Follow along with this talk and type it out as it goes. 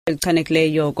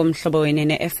elichanekileyo komhlobo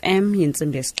wenene FM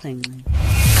yintsimbi yesixhenxe.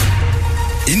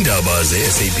 Indaba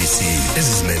ze-SABC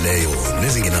ezizimeleyo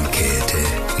nezingenamkhethe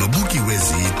nobukiwe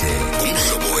zide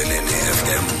kumhlobo wenene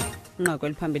FM. Nqaku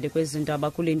eliphambili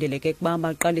kwezindaba kulindeleke ukuba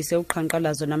baqalise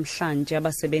uqhankqalazo namhlanje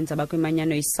abasebenzi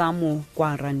abakwimanyano iSAMWU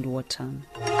kwaRandwater.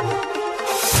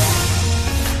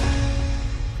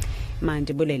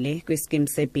 Mandibulele kwiskimu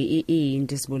se-BEE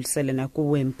ndisibulisele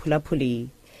nakuwe mphulaphuli.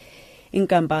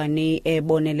 Inkampani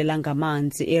ebonelela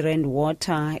ngamanzi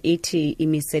iRandwater ithi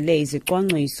imisele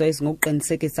izicwangciso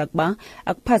ezingokuqinisekisa ukuba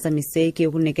akuphazamiseki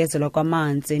ukunikezelwa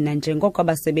kwamanzi nanjengoko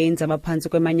abasebenzi abaphansi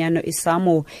kwemanyano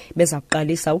iSAMWU beza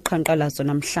kuqalisa uqhankqalazo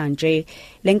namhlanje.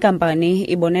 Le nkampani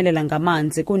ibonelela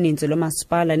ngamanzi kuninzi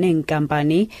lomasipala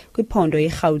neenkampani kwiphondo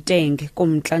iGauteng,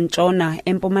 kumntla-ntshona,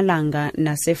 eMpumalanga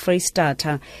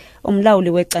naseFreystata. Umlawuli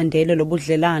wecandelo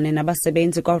lobudlelane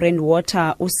nabasebenzi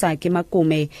kwaRandwater uSaki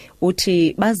Makume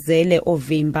uthi bazele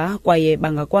ovimba kwaye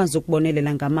bangakwazi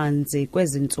ukubonelela ngamanzi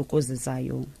kwezintsuku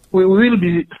zizayo. We will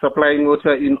be supplying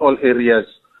water in all areas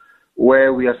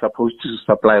where we are supposed to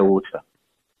supply water.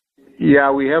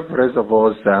 Yeah, we have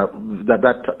reservoirs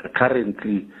that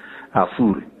currently are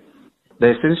full.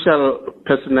 The essential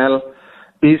personnel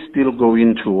is still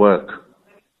going to work.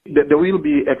 There will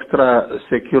be extra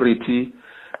security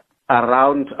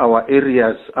around our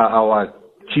areas, our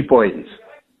key points.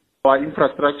 Our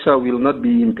infrastructure will not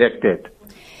be impacted.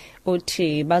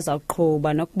 Uthi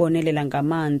bazaqhuba nokubonelela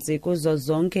ngamanzi kuzo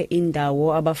zonke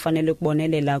indawo abafanele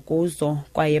ukubonelela kuzo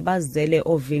kwaye bazele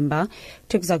ovimba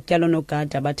kuza kutyalo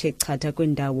nogada abathe chatha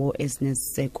kwindawo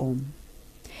ezineziseko.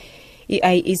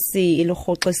 IEC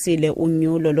ilurhoxisile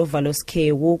unyulo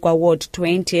lovaloskhewu kwaWard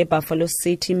 20 eBuffalo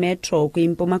City Metro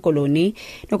kwiMpuma Koloni,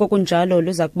 noko kunjalo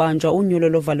luza kubanjwa unyulo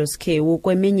lovaloskhewu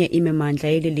kweminye imimandla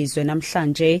yelilizwe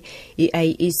namhlanje.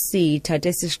 IEC ithathe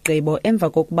isigqibo emva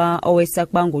kokuba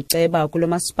owesakuba nguceba kulo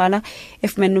masipala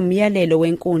efumene umyalelo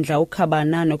wenkundla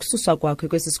ukhabana nokususwa kwakhe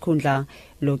kwesisikhundla.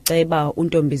 Lo ceba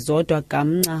uNtombizodwa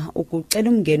Gamnca ukucela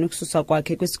umngeni ukususwa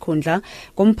kwakhe kwisikhundla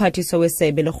ngomphathiso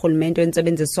wesebe lorhulumente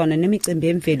wentsebenziswano nemicimbi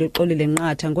yemveli uXolile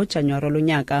Nqatha ngoJanuwari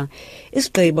lonyaka.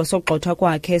 Isigqibo sogxothwa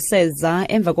kwakhe seza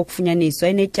emva kokufunyaniswa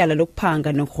enetyala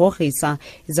lokuphanga nokurhogrisa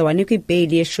izawanikwa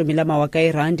ibheyili ye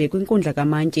R10,000 kwinkundla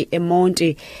kaMantyi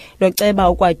eMonti. Lo ceba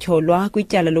ukwatyholwa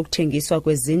kwityala lokuthengiswa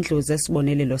kwezindlu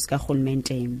zesibonelelo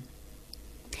sikarhulumente.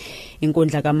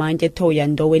 Inkundla kaMantyi eThoya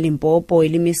Ndowe eLimpopo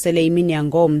ilimisele imini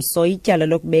yangomso ityala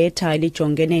lokubetha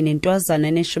elijongene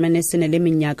nentwazana ne-14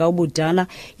 leminyaka ubudala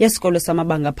yesikolo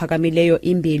samabanga aphakamileyo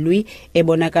iMbilwi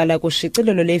ebonakala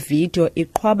kushicilelo levidiyo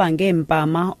iqhwaba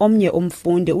ngeempama omnye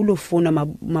umfundi uLufuna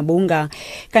Mabunga.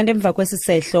 Kanti emva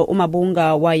kwesisehlo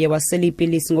uMabunga waye wasela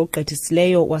ipilisi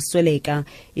ngokugqithisileyo wasweleka.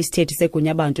 Isithethi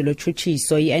segunya abantu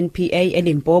lotshutshiso iNPA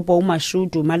eLimpopo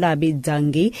uMashudu Malabi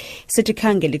Dzangi sithi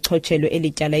khange lichotshelwe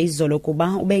elityala izolo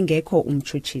kuba ubengekho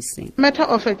umtshutshisi. Matter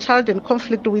of a child in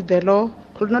conflict with the law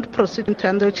could not proceed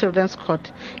into the Children's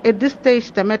Court. At this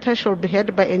stage, the matter shall be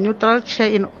heard by a neutral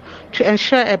chair to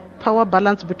ensure a power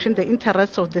balance between the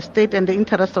interests of the state and the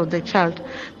interests of the child.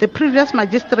 The previous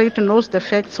magistrate knows the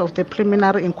facts of the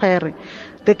preliminary inquiry.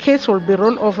 The case will be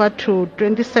rolled over to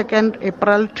 22nd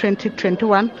April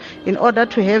 2021 in order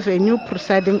to have a new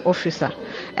presiding officer,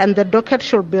 and the docket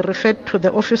should be referred to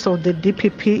the office of the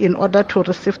DPP in order to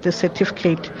receive the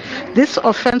certificate. This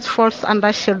offence falls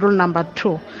under Schedule Number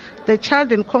 2. The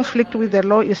child in conflict with the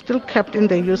law is still kept in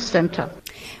the youth center.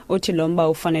 Uthi lomba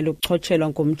ufanele ukuchotshelwa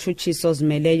ngomtshutshiso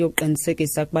ozimeleyo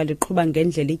uqinisekisa ukuba liqhuba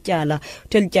ngendlela ityala.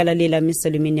 Uthi lityala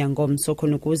lilamisela imini yangomso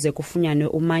khona ukuze kufunyanwe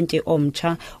umantyi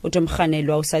omtsha uthi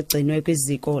umrhanelwa usagcinwe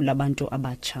kwiziko labantu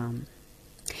abatsha.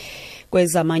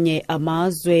 Kwezamanye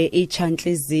amazwe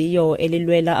itshantliziyo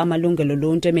elilwela amalungelo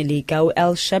oluntu eMelika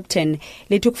uAl Sharpton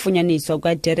lithi ukufunyaniswa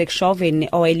kwaDerek Chauvin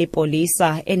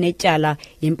owayelipolisa enetyala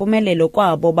yimpumelelo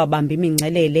kwabo babamba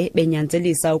imingcelele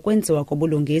benyanzelisa ukwenziwa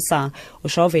kobulungisa.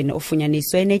 uChauvin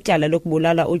ufunyaniswe enetyala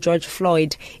lokubulala uGeorge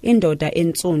Floyd, indoda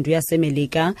entsundu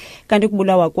yaseMelika, kanti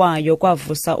ukubulawa kwayo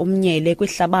kwavusa umnyele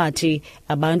kwihlabathi,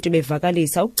 abantu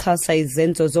bevakalisa ukuchasa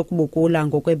izenzo zokubukula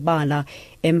ngokwebala.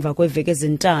 Emva kweveki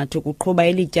ezintathu kuqhuba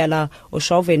elityala,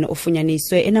 uChauvin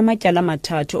ufunyaniswe enamatyala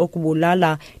amathathu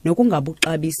okubulala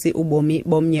nokungabuxabisi ubomi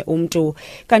bomnye umntu.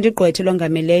 Kanti igqwetha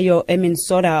longameleyo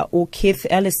eMinnesota uKeith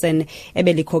Ellison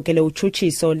ebelikhokele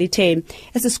utshutshiso lithe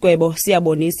esisigwebo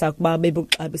siyabonisa ukuba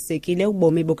bebuxabisekile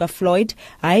ubomi bukaFloyd,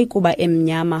 hayi kuba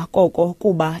emnyama koko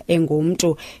kuba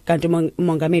engumntu. Kanti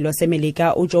umongameli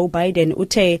waseMelika uJoe Biden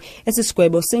uthe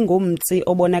esisigwebo singumtsi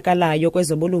obonakalayo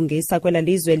kwezobulungisa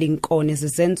kwelalizwe linkone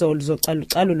izenzo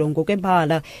zocalucalulo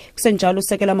ngokwebala. Kusenjalo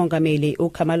usekela mongameli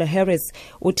uKamala Harris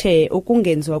uthe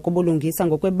ukungenziwa kobulungisa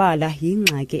ngokwebala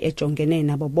yingxaki ejongene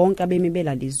nabo bonke abemi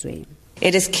belalizwe.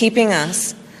 It is keeping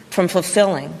us from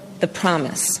fulfilling the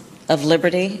promise of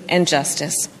liberty and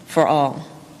justice for all.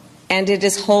 And it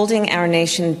is holding our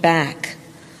nation back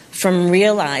from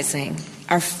realizing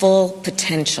our full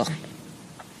potential.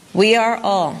 We are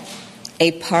all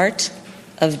a part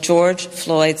of George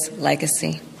Floyd's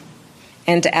legacy,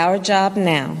 and our job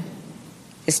now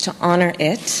is to honor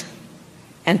it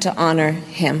and to honor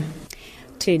him.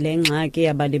 Le ngxaki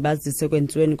yabalibazise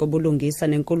kwenziweni kobulungisa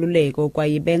nenkululeko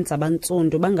kwaye benza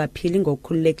abantsundu bangaphili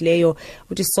ngokukhululekileyo.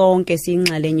 Uthi sonke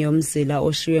siyingxalenye yomzila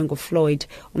oshiywe nguFloyd.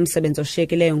 Umsebenzi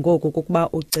oshiyekileyo ngoku kukuba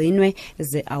ugcinwe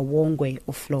ze awongwe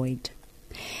uFloyd.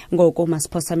 Ngoku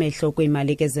masiphosa amehlo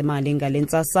kwiimali kezemali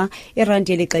ngalentsasa.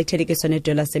 Irandi yelixa ithelekiswa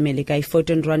nedola semelika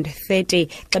i-14.30,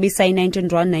 xabisa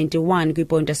i-19.91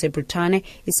 kwiponti yaseBritane,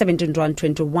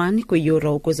 i-17.21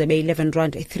 kwi-euro ukuze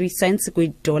be-11.03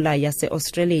 kwidola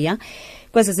yase-Australia.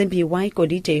 Kwezezimbiwa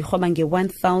igolide irhoba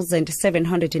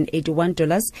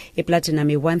nge-$1,781, iplatinum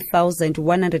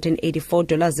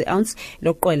i-$1,184 a-ounce,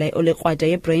 lokuqwela olekrwada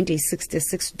yeBrent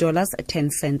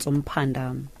i-$66.10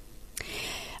 umphanda.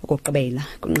 Ukugqibela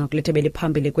kunqakulethe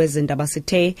beliphambili kwezindaba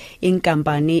sithe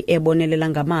inkampani ebonelela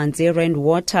ngamanzi Rand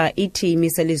Water ithi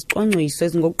imisela izicwangciso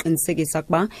ezingokuqinisekisa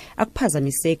ukuba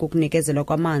akuphazamiseki ukunikezelwa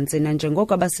kwamanzi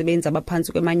nanjengoko abasebenzi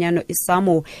abaphantsi kwemanyano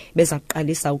iSAMWU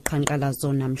bezaqalisa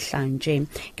uqhankqalazo namhlanje.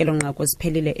 Ngelo nqaku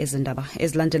ziphelile ezindaba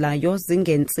ezilandelayo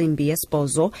zingentsimbi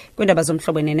yesibhozo kwindaba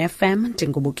zomhlobo ne-FM.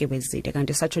 Ndingubukiwe Zide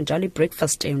kanti satsho njalo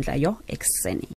i-breakfast eyondlayo ekuseni.